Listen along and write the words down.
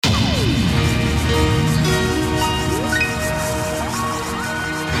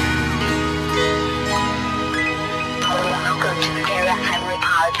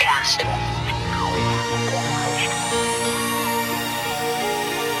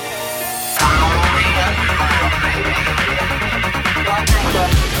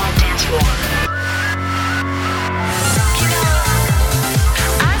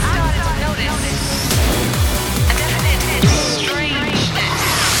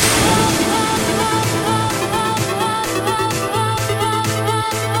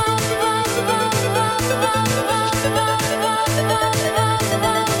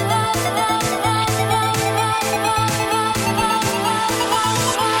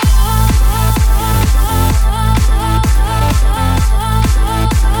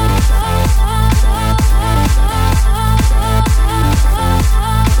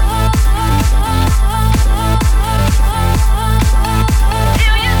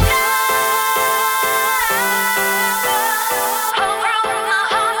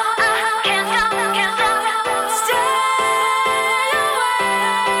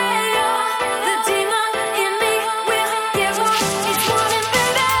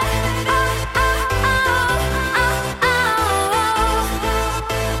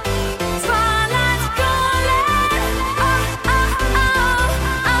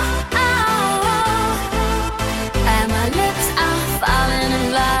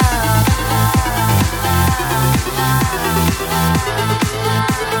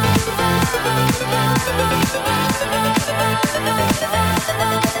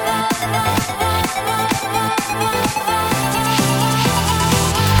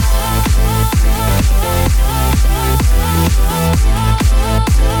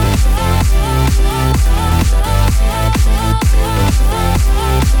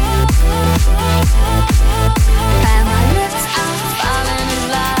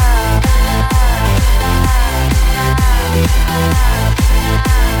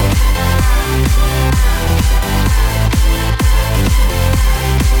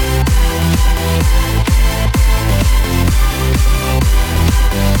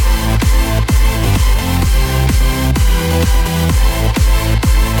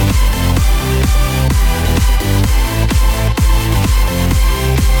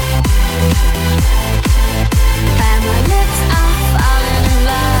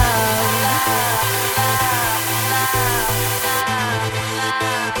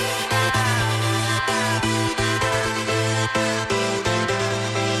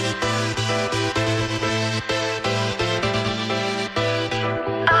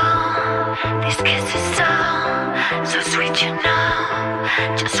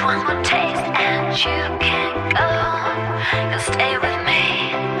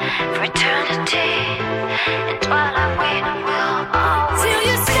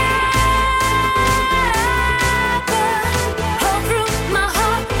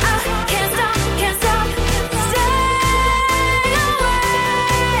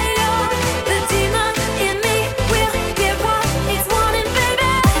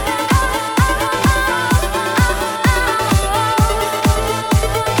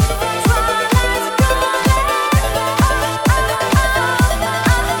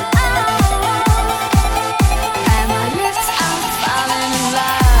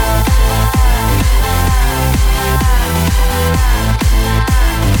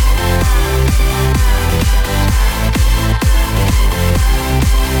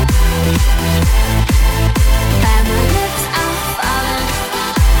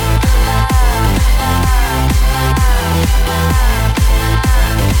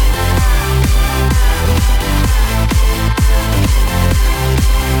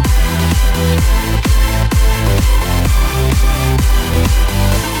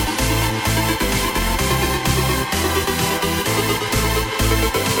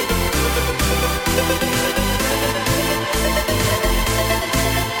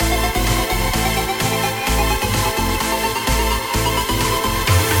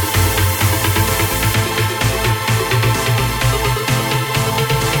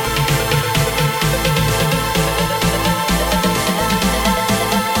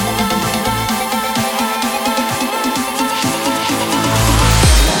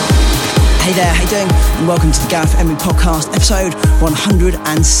Hey there, how you doing? And welcome to the Gareth Emery Podcast, episode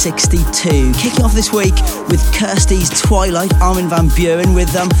 162. Kicking off this week with Kirsty's Twilight, Armin van Buuren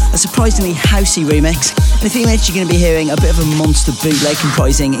with a surprisingly housey remix. In a few minutes you're going to be hearing a bit of a monster bootleg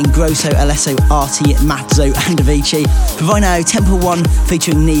comprising Ingrosso, Alesso, Arty, Matzo and Avicii. For right now, Temple One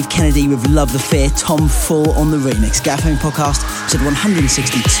featuring Neve Kennedy with Love the Fear, Tom Full on the remix. Gareth Emery Podcast, episode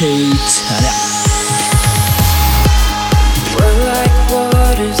 162. Turn it up. Like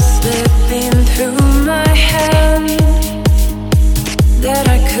water slipping through my hand that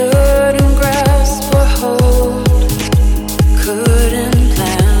I couldn't grasp or hold, couldn't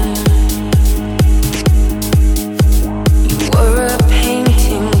plan. You were a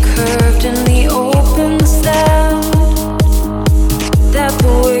painting curved in the open sand that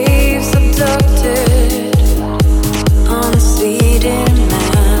the waves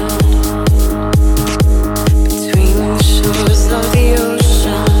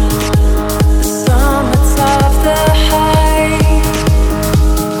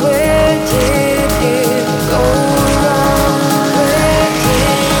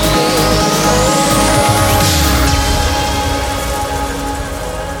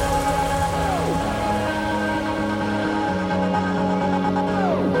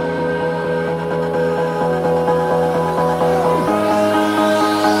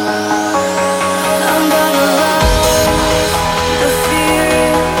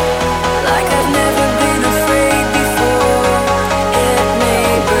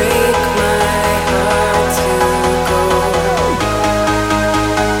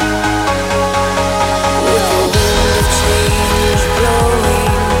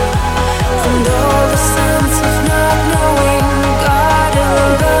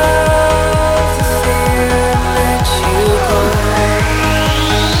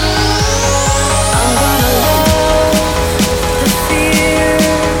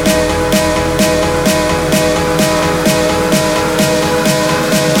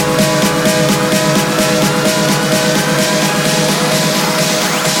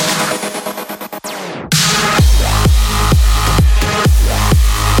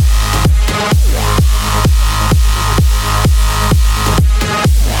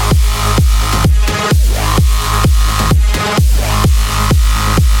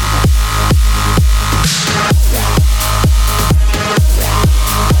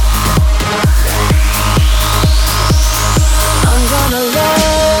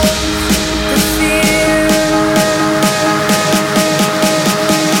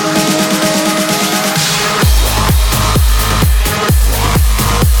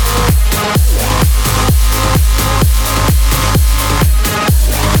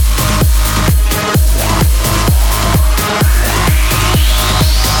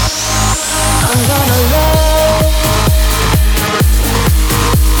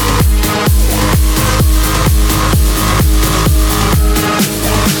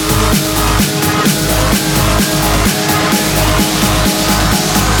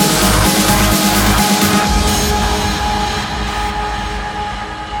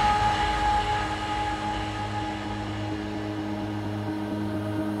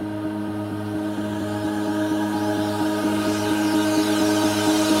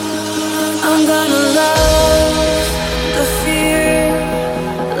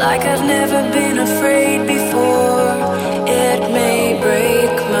like I've never been afraid before. It may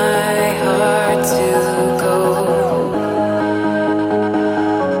break my heart to go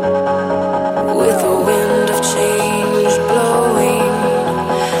with the wind of change blowing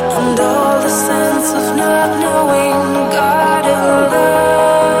and all the sense of not knowing. Gotta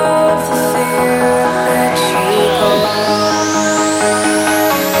love the fear that you go.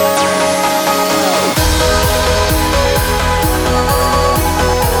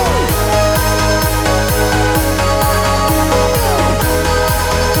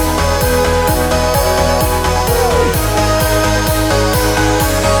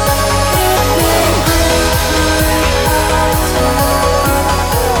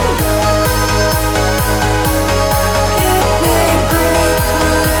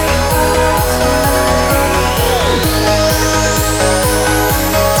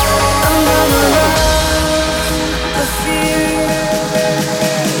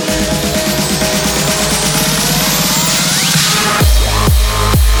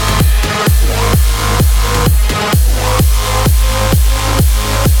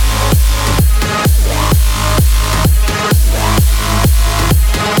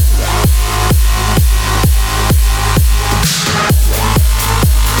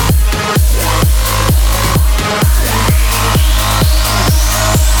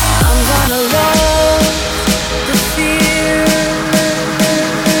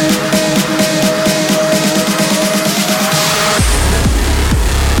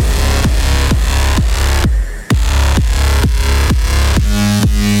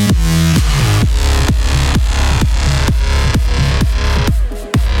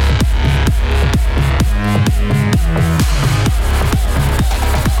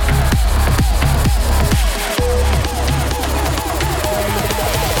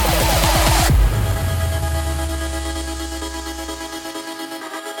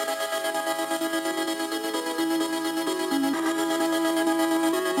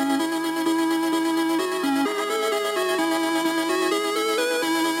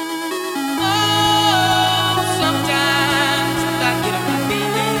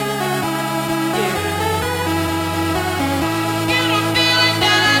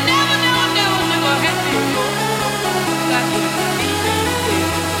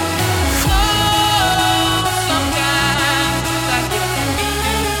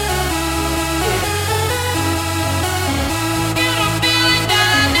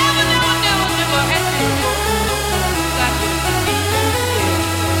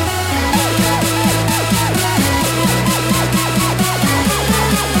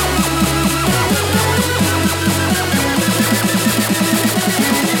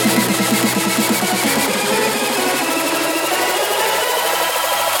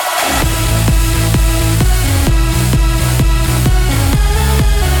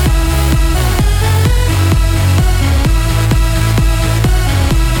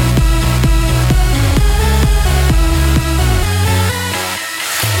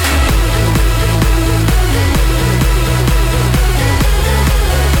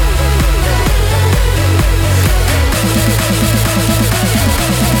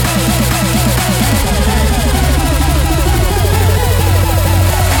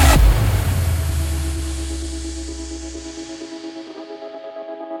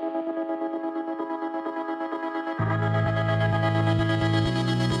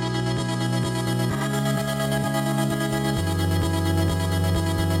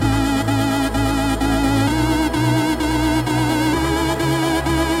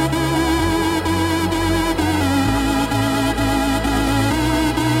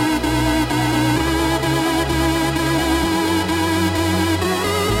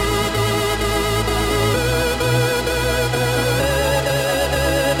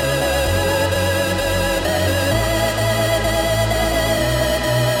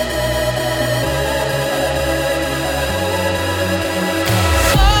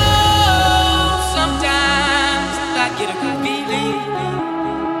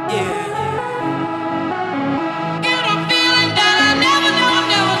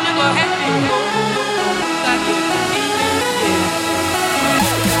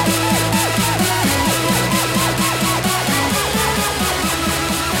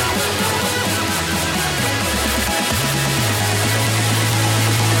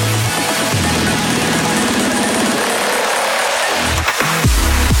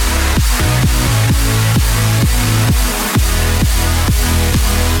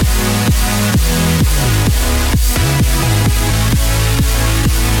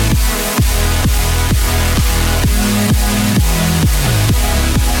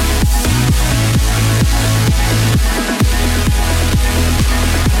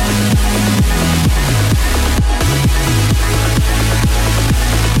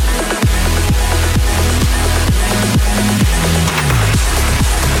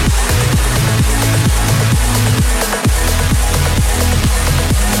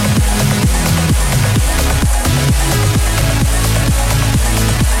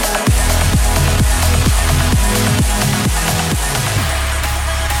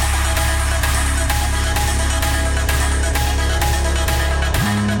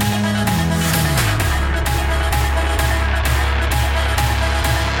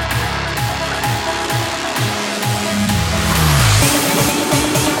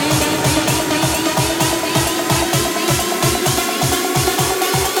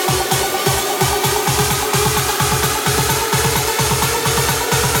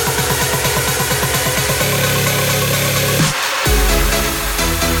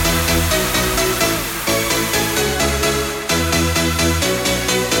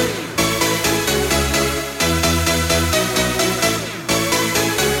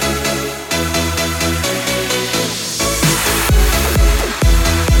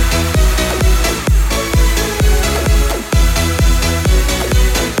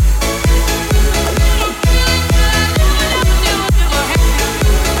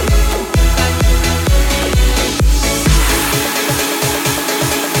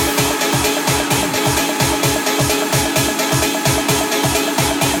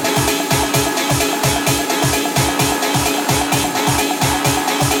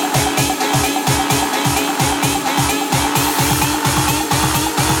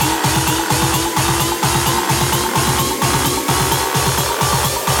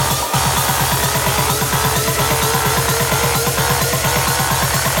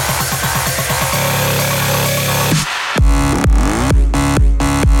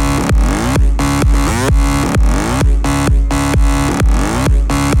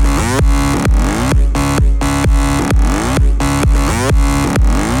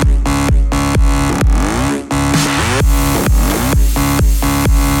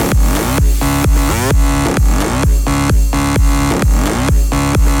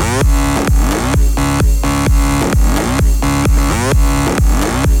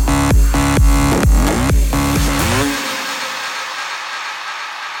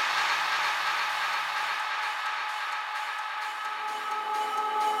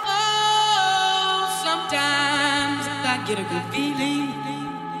 get a good feeling,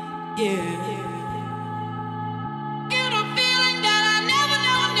 yeah. Get a feeling that I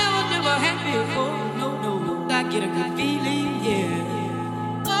never had before. No, I get a good feeling,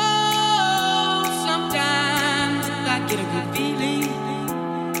 yeah. Oh, sometimes I get a good feeling,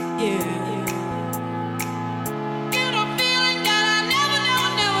 yeah. Get a feeling that I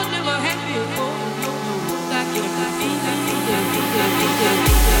never had before. No, I get a good feeling, yeah.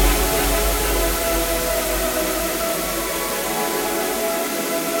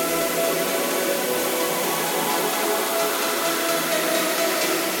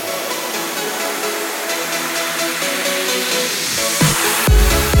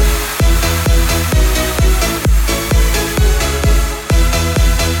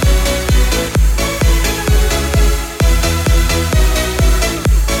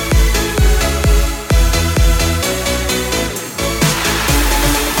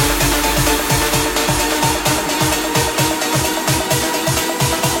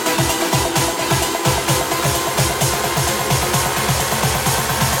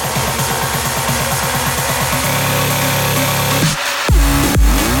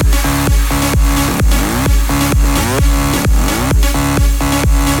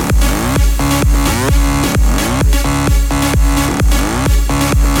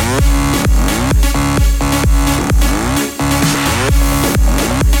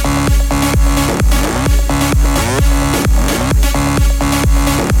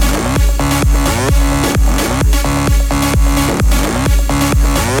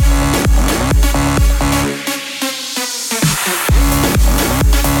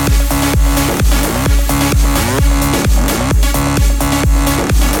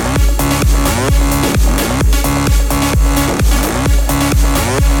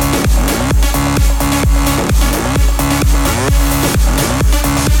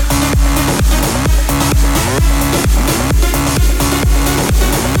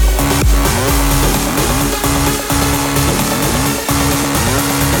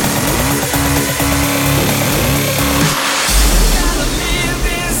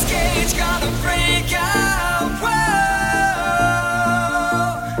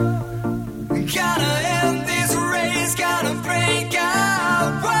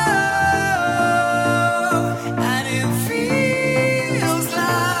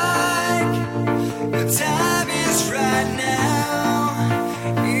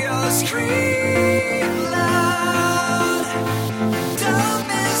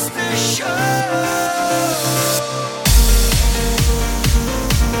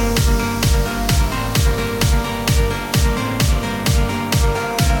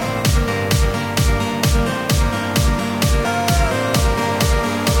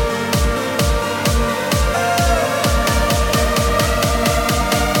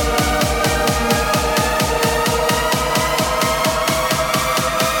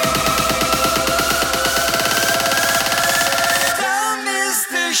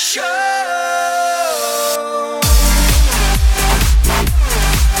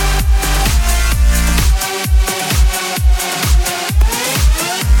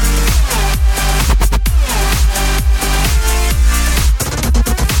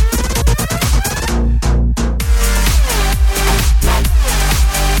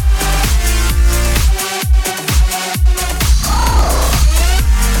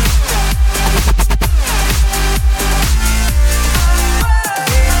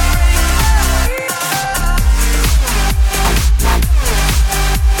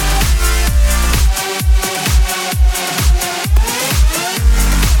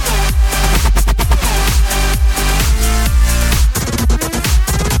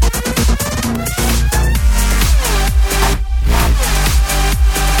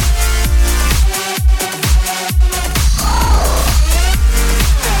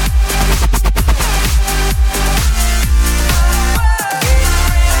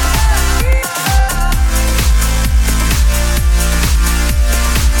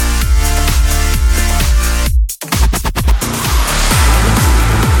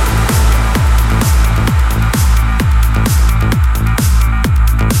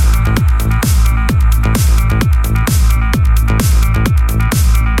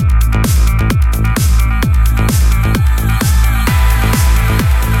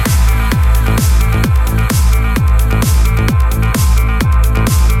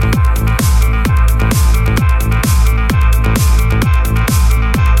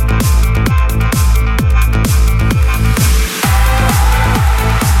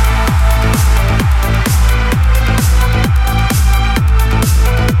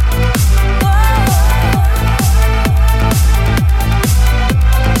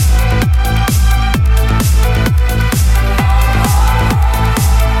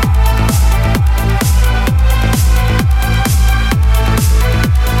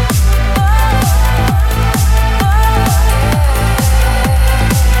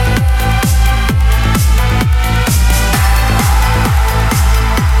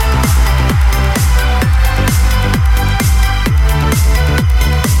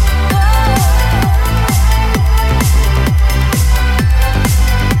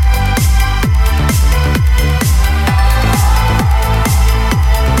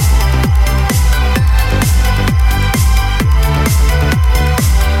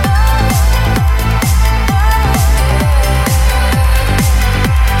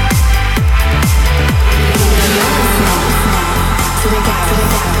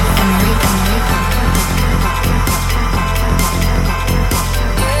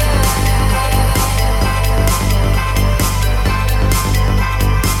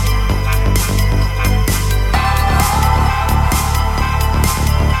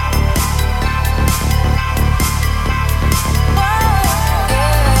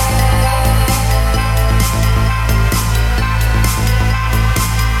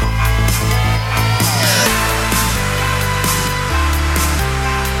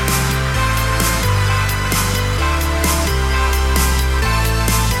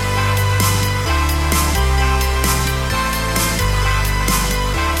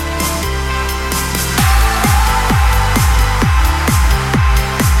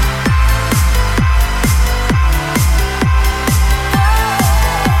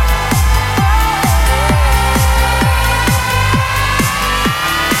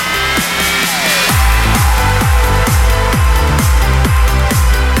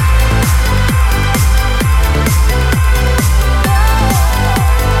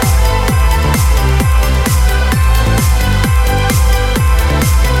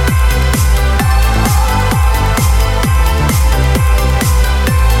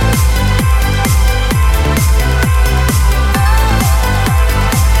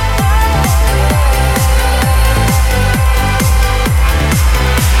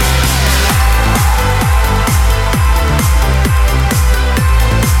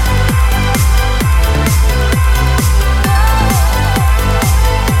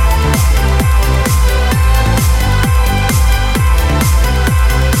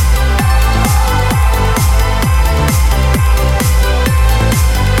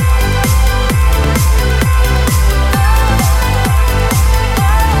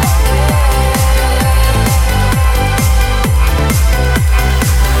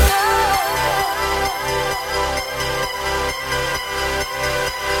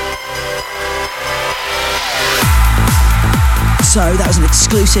 So that was an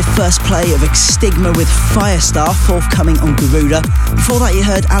exclusive first play of Extigma with Firestar, forthcoming on Garuda. Before that you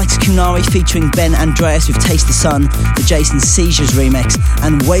heard Alex Kunari featuring Ben Andreas with Taste the Sun, the Jason Seizures remix,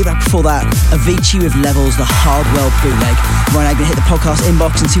 and way back before that, Avicii with Levels, the Hardwell bootleg. Right now I'm going to hit the podcast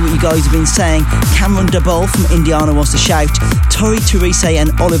inbox and see what you guys have been saying. Cameron DeBol from Indiana wants to shout. Tori, Teresa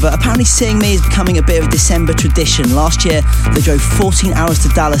and Oliver apparently seeing me is becoming a bit of a December tradition. Last year they drove 14 hours to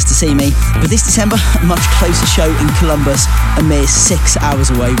Dallas to see me, but this December a much closer show in Columbus, a mere 6 hours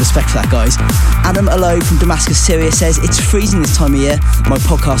away. Respect for that, guys. Adam Alo from Damascus, Syria says it's freezing this time of year. My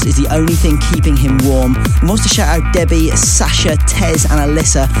podcast is the only thing keeping him warm. And wants to shout out Debbie, Sasha, Tez and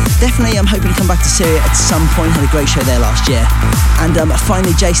Alyssa. Definitely I'm hoping to come back to Syria at some point. Had a great show there last year. And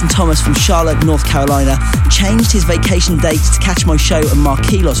finally Jason Thomas from Charlotte, North Carolina changed his vacation date to catch my show at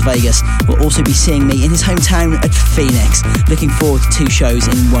Marquee Las Vegas. Will also be seeing me in his hometown at Phoenix. Looking forward to 2 shows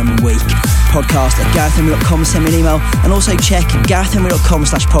in 1 week. Podcast at GarethHenry.com, send me an email, and also check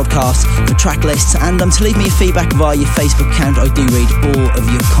GarethHenry.com/podcast for track lists, and to leave me your feedback via your Facebook account. I do read all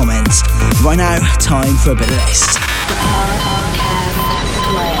of your comments. Right now, time for a bit of this. The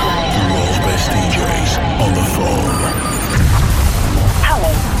world's best DJs on the phone.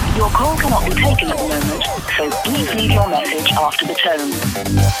 Hello, your call cannot be taken at the moment, so please leave your message after the tone.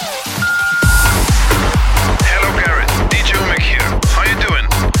 Hello Gareth, DJ Umek here. How you doing?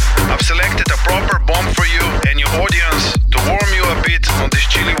 I've selected a proper bomb for you and your audience to warm you a bit on this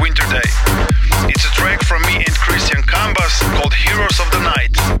chilly winter day. It's a track from me and Christian Cambas called Heroes of the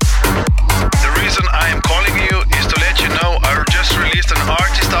Night. The reason I am calling you is to let you know I just released an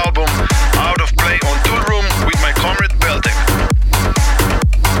artist album out of play on Tool Room with my comrade Beltek.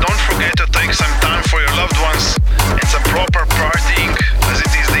 Don't forget to take some time for your loved ones and some proper partying, as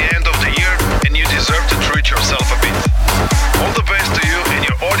it is the end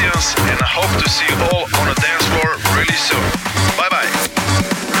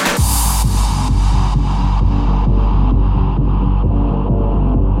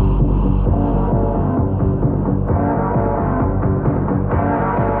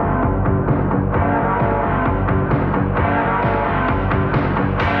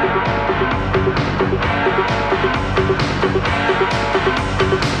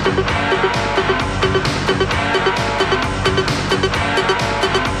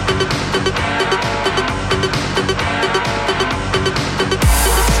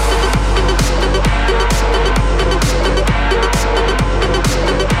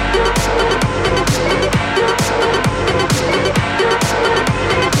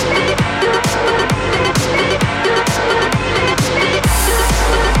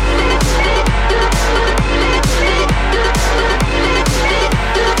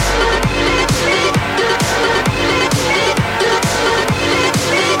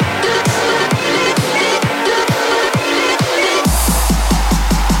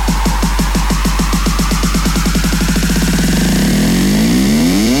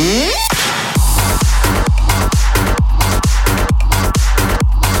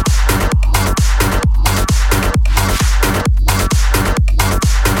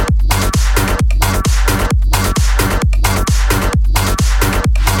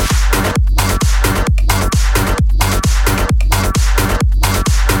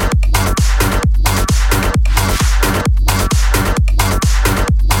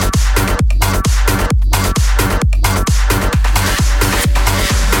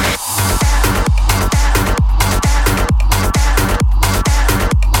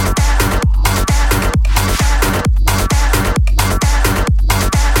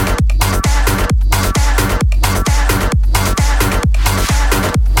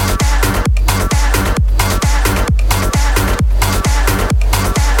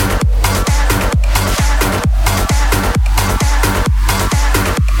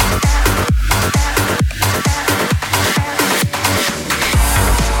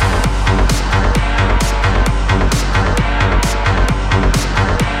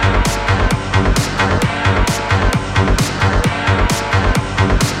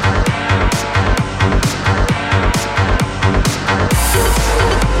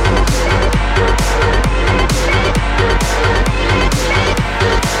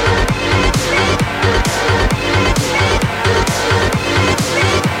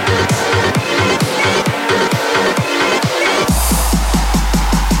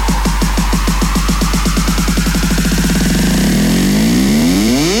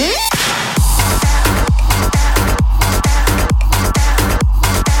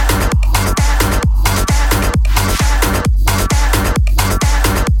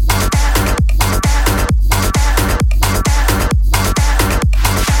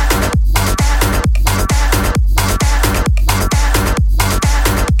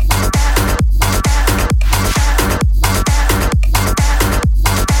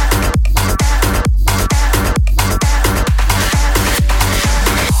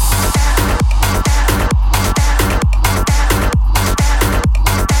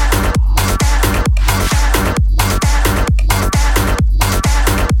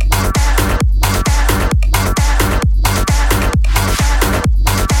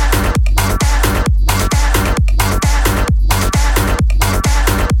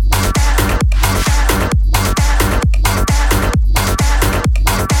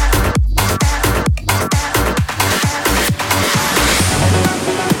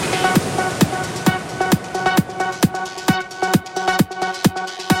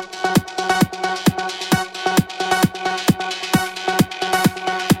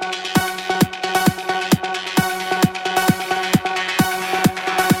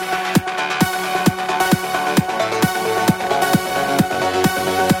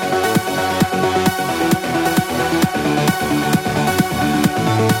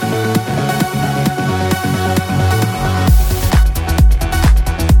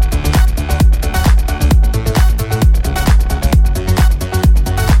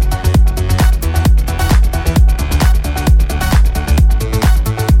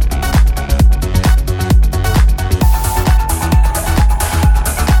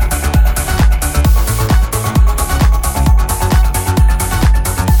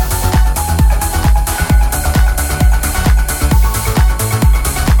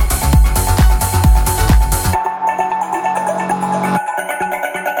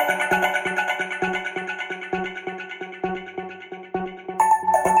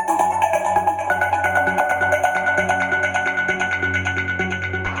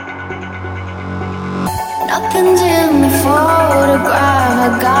Nothing's in the photograph. I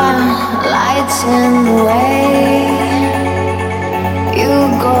got lights in the way. You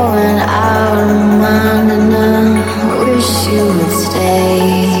going out of mind, and I wish you would stay.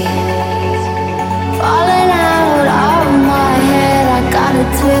 Falling out of my head, I got a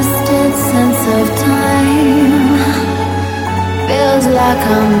twisted sense of time. Feels like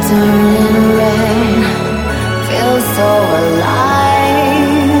I'm turning red. Feels so alive.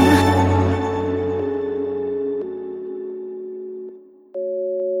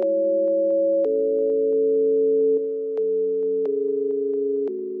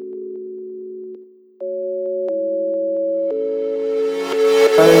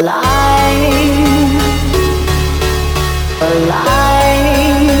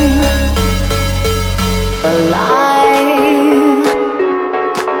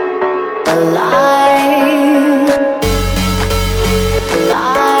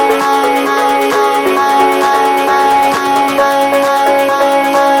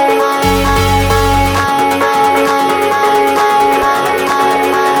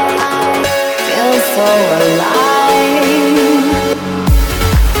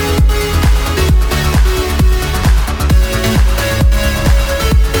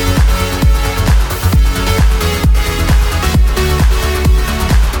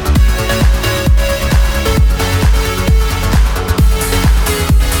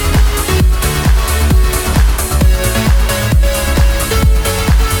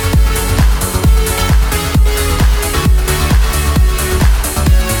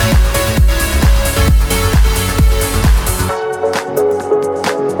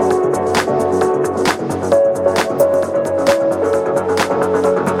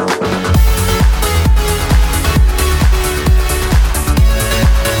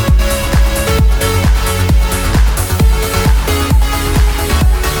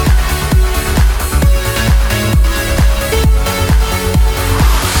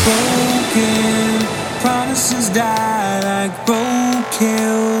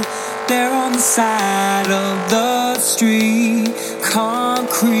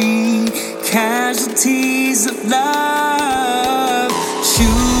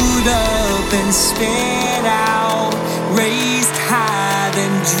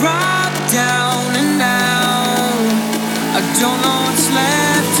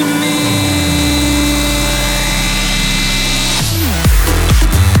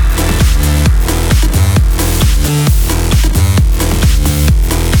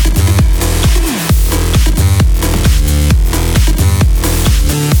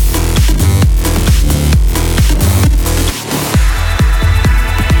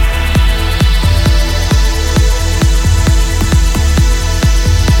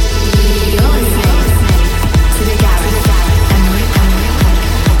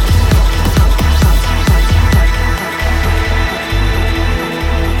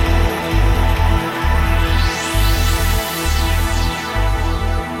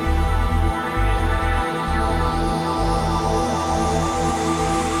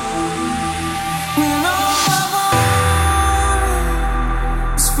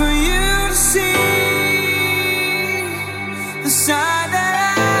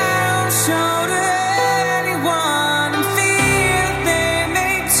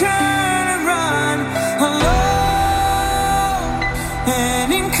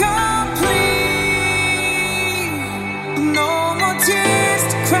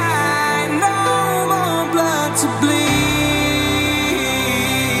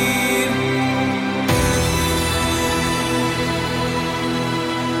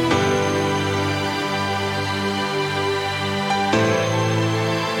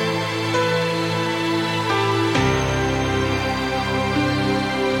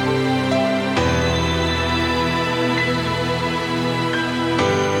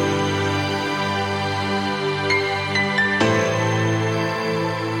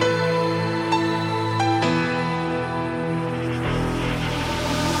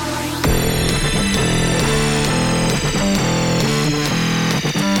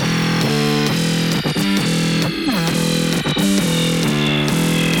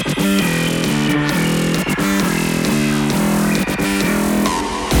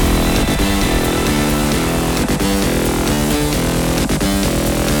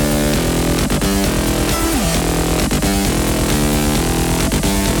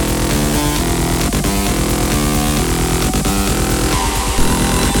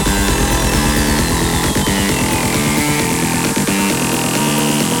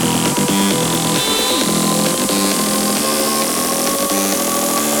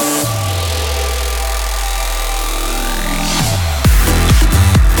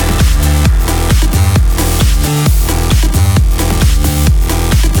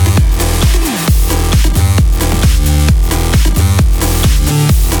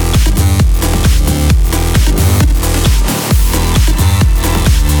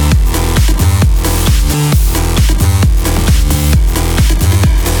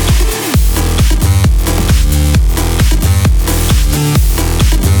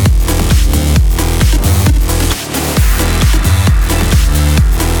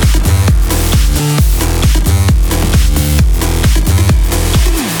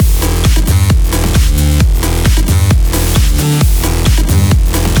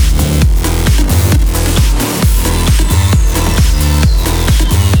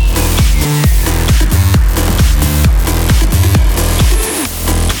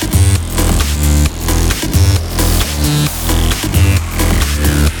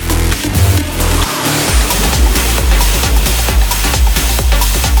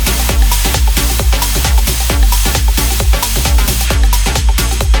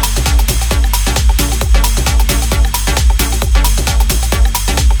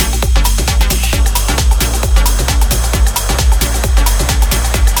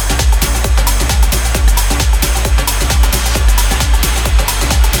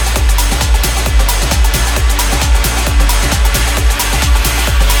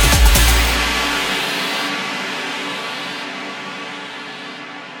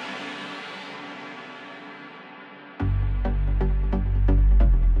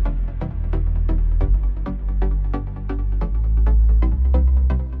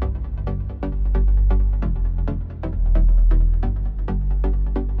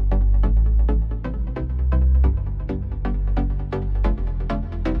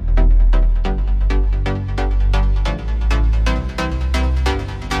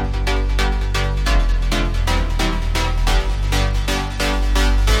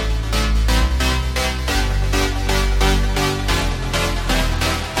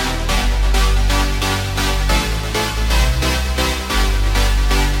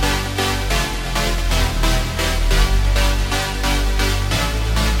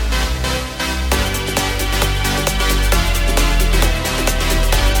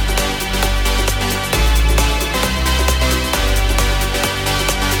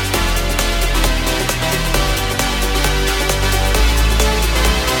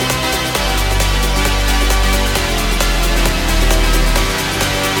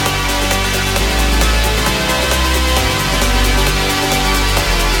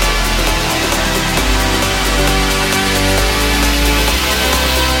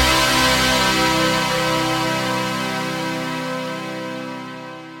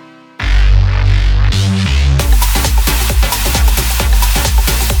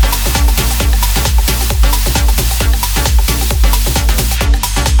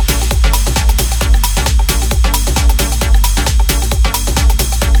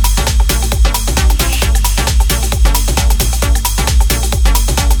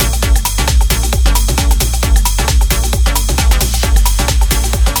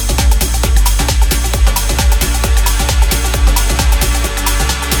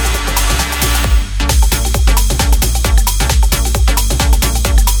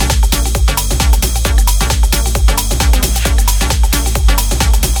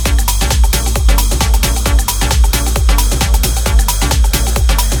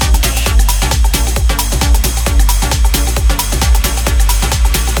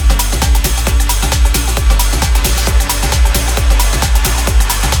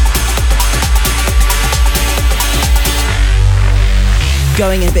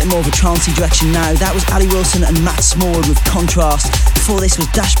 Going in a bit more of a trancey direction now, that was Ali Wilson and Matt Smallwood with Contrast. Before this was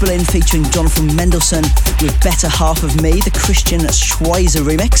Dash Berlin featuring Jonathan Mendelsohn with Better Half of Me, the Christian Schweizer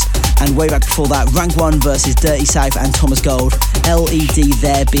remix. And way back before that, Rank 1 versus Dirty South and Thomas Gold, LED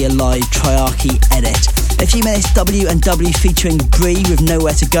There Be Alive Triarchy edit. In a few minutes, W&W featuring Bree with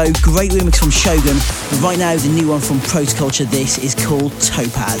Nowhere to Go, great remix from Shogun. But right now, the new one from Protoculture, this is called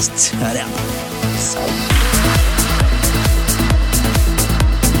Topaz. Turn it up.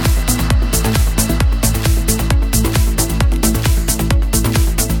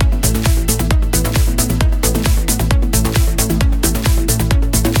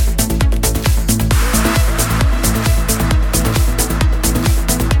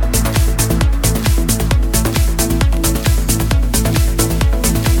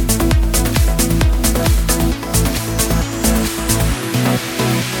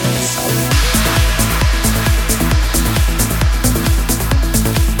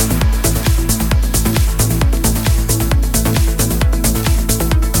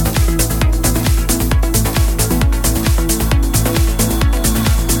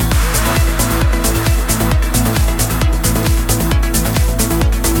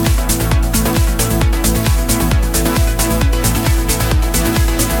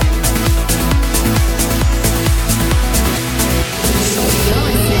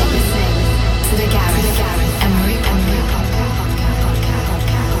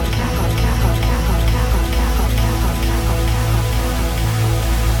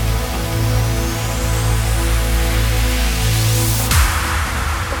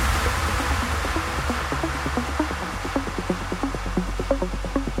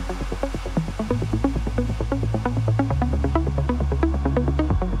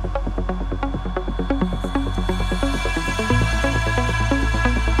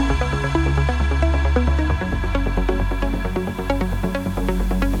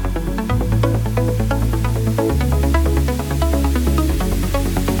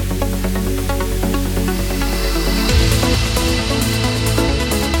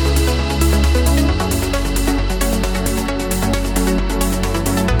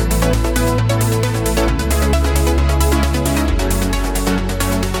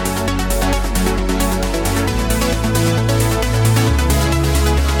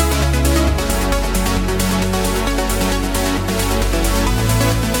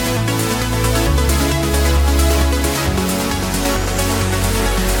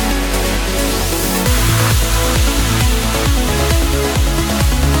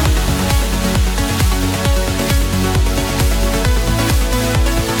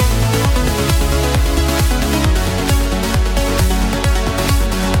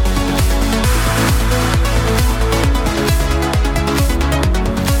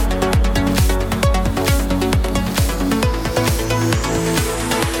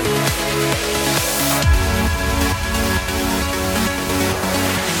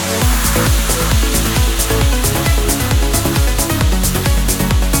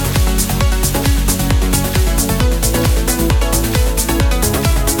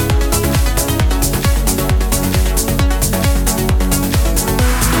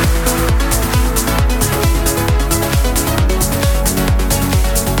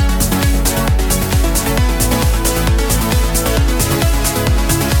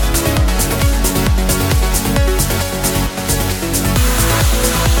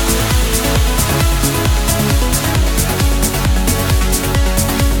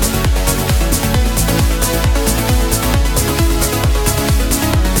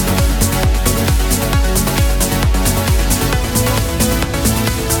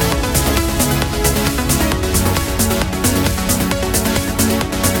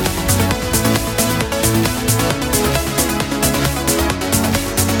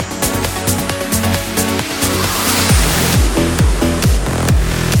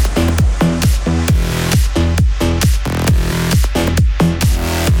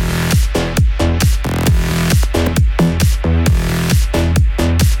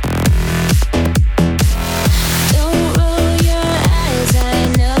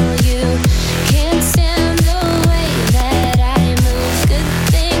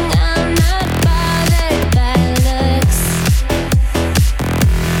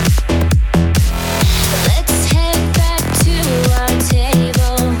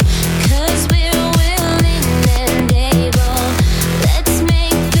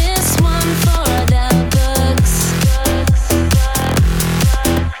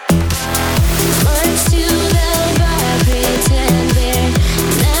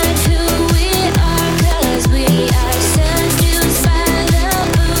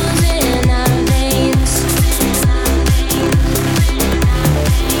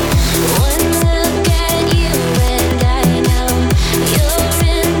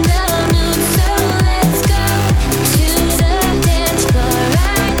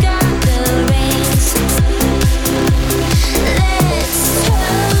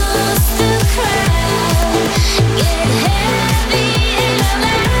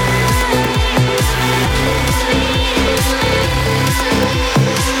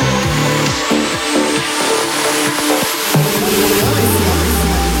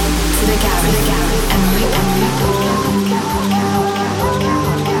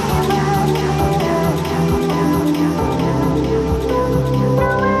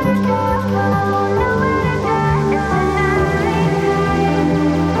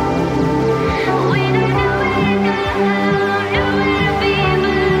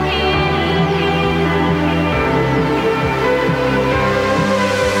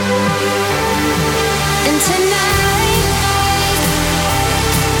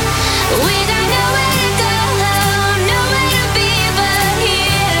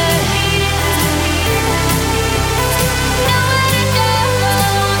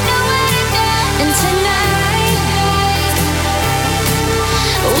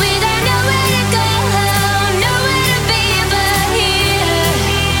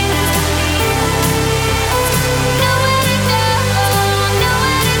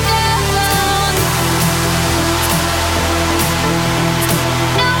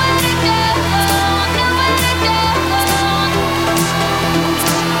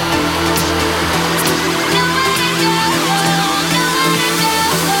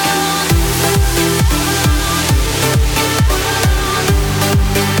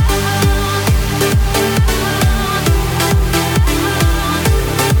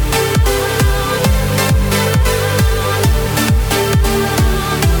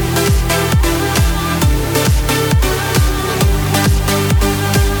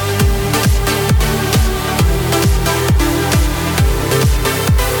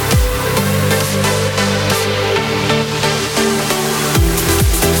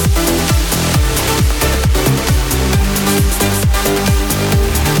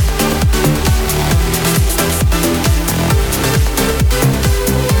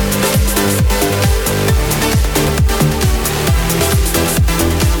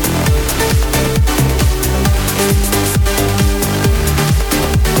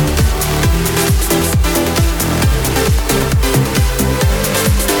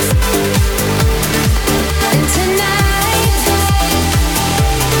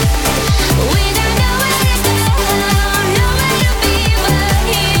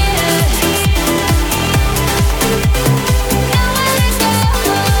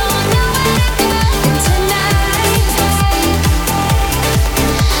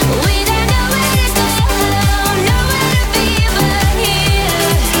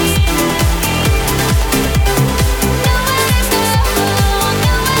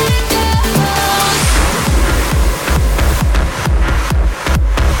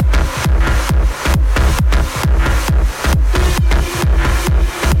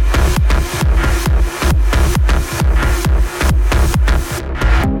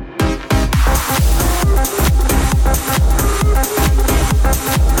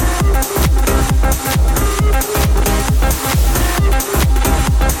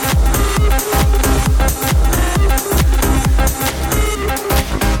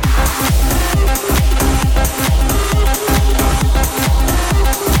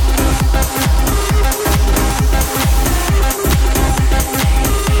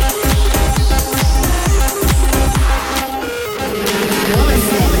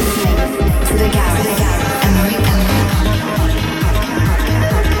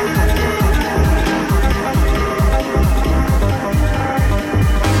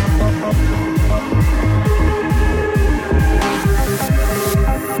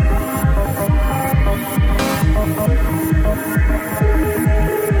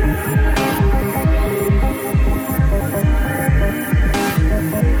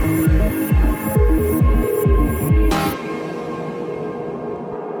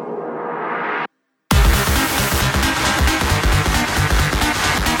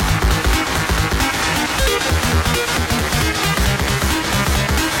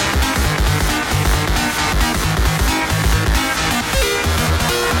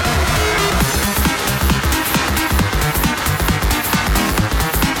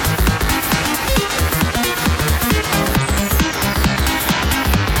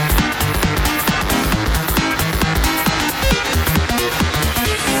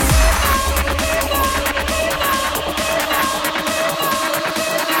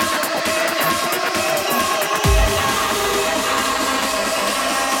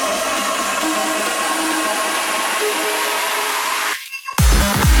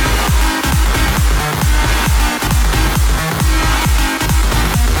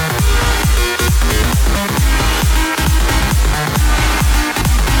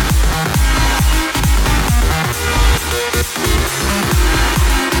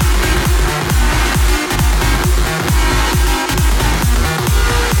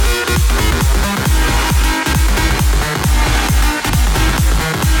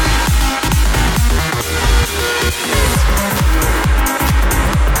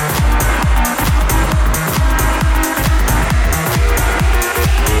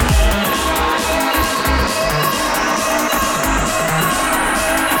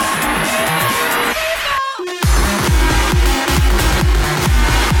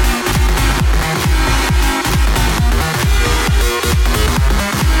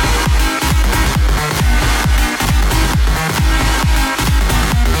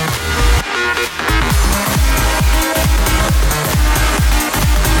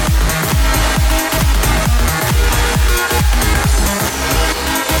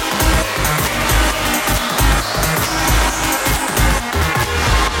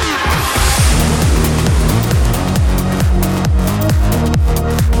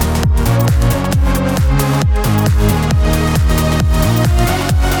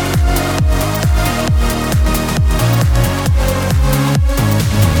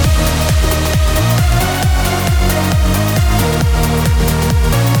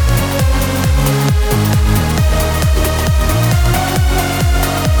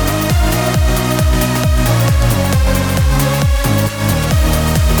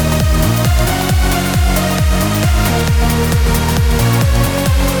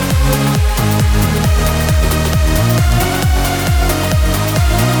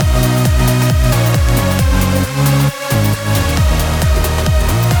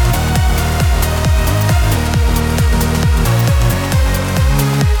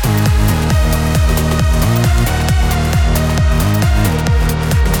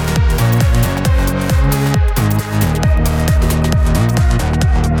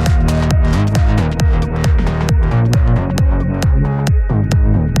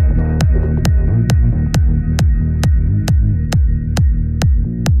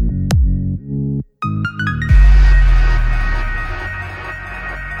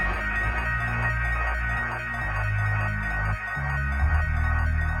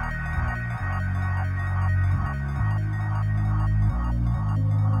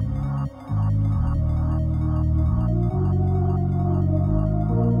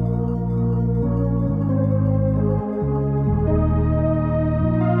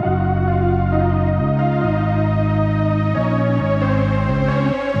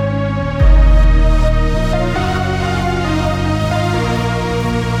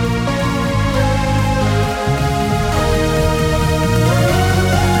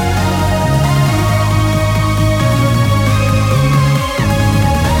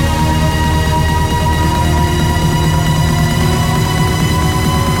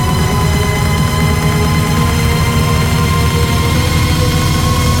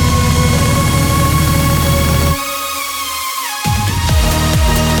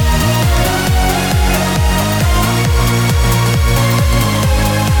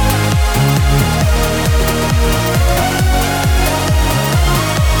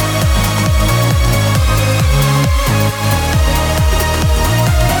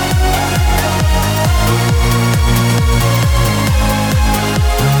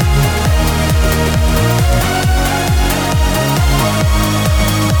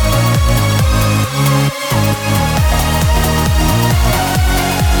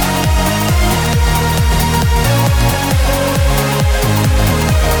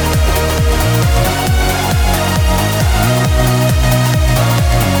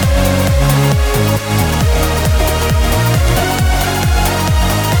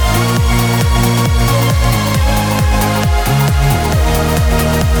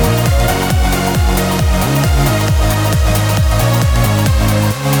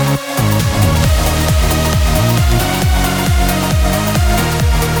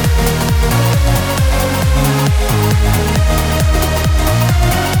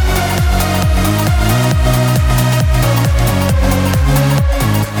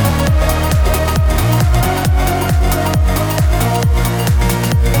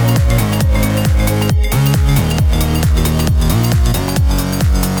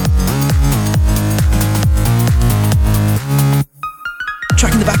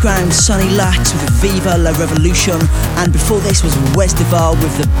 sound, Sonny Lax with Viva La Revolution, and before this was Wes Duval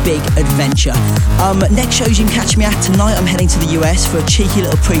with The Big Adventure. Next shows you can catch me at tonight. I'm heading to the US for a cheeky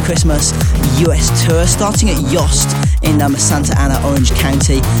little pre-Christmas US tour, starting at Yost in Santa Ana, Orange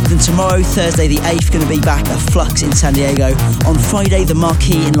County. Then tomorrow, Thursday the 8th, going to be back at Flux in San Diego. On Friday, the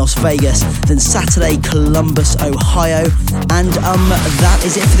Marquee in Las Vegas. Then Saturday, Columbus, Ohio. And that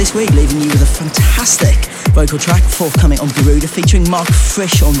is it for this week, leaving you with a fantastic vocal track forthcoming on Garuda, featuring Mark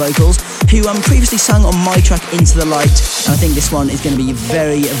Frisch on vocals, who previously sung on my track Into the Light, and I think this one is going to be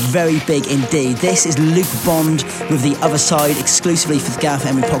very, very big indeed. This is Luke Bond with The Other Side, exclusively for the Gareth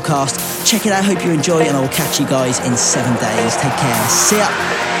Emery podcast. Check it out, hope you enjoy, and I will catch you guys in 7 days. Take care, see ya.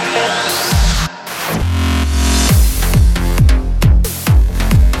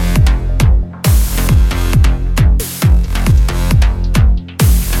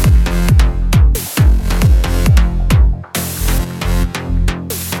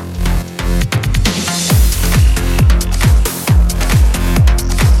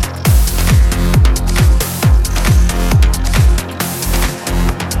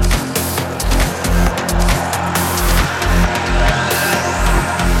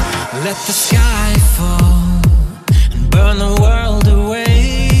 Let the sky fall and burn the world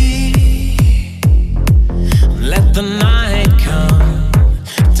away. Let the night come,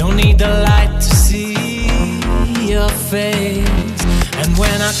 don't need the light to see your face. And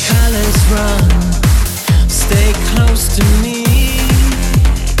when our colors run, stay close to me.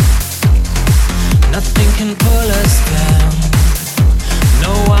 Nothing can pull us down,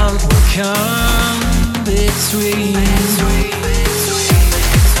 no one will come between.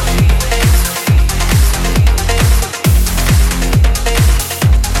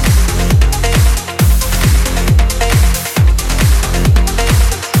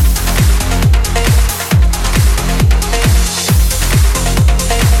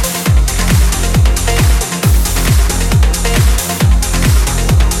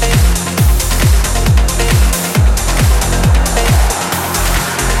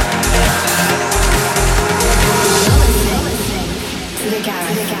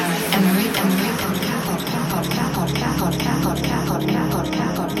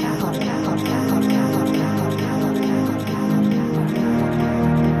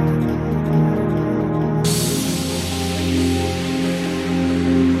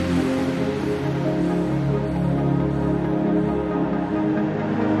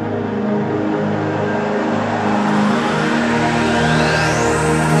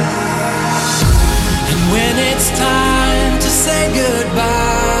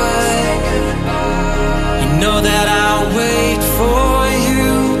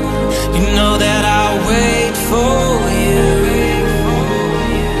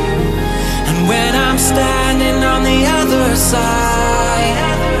 Side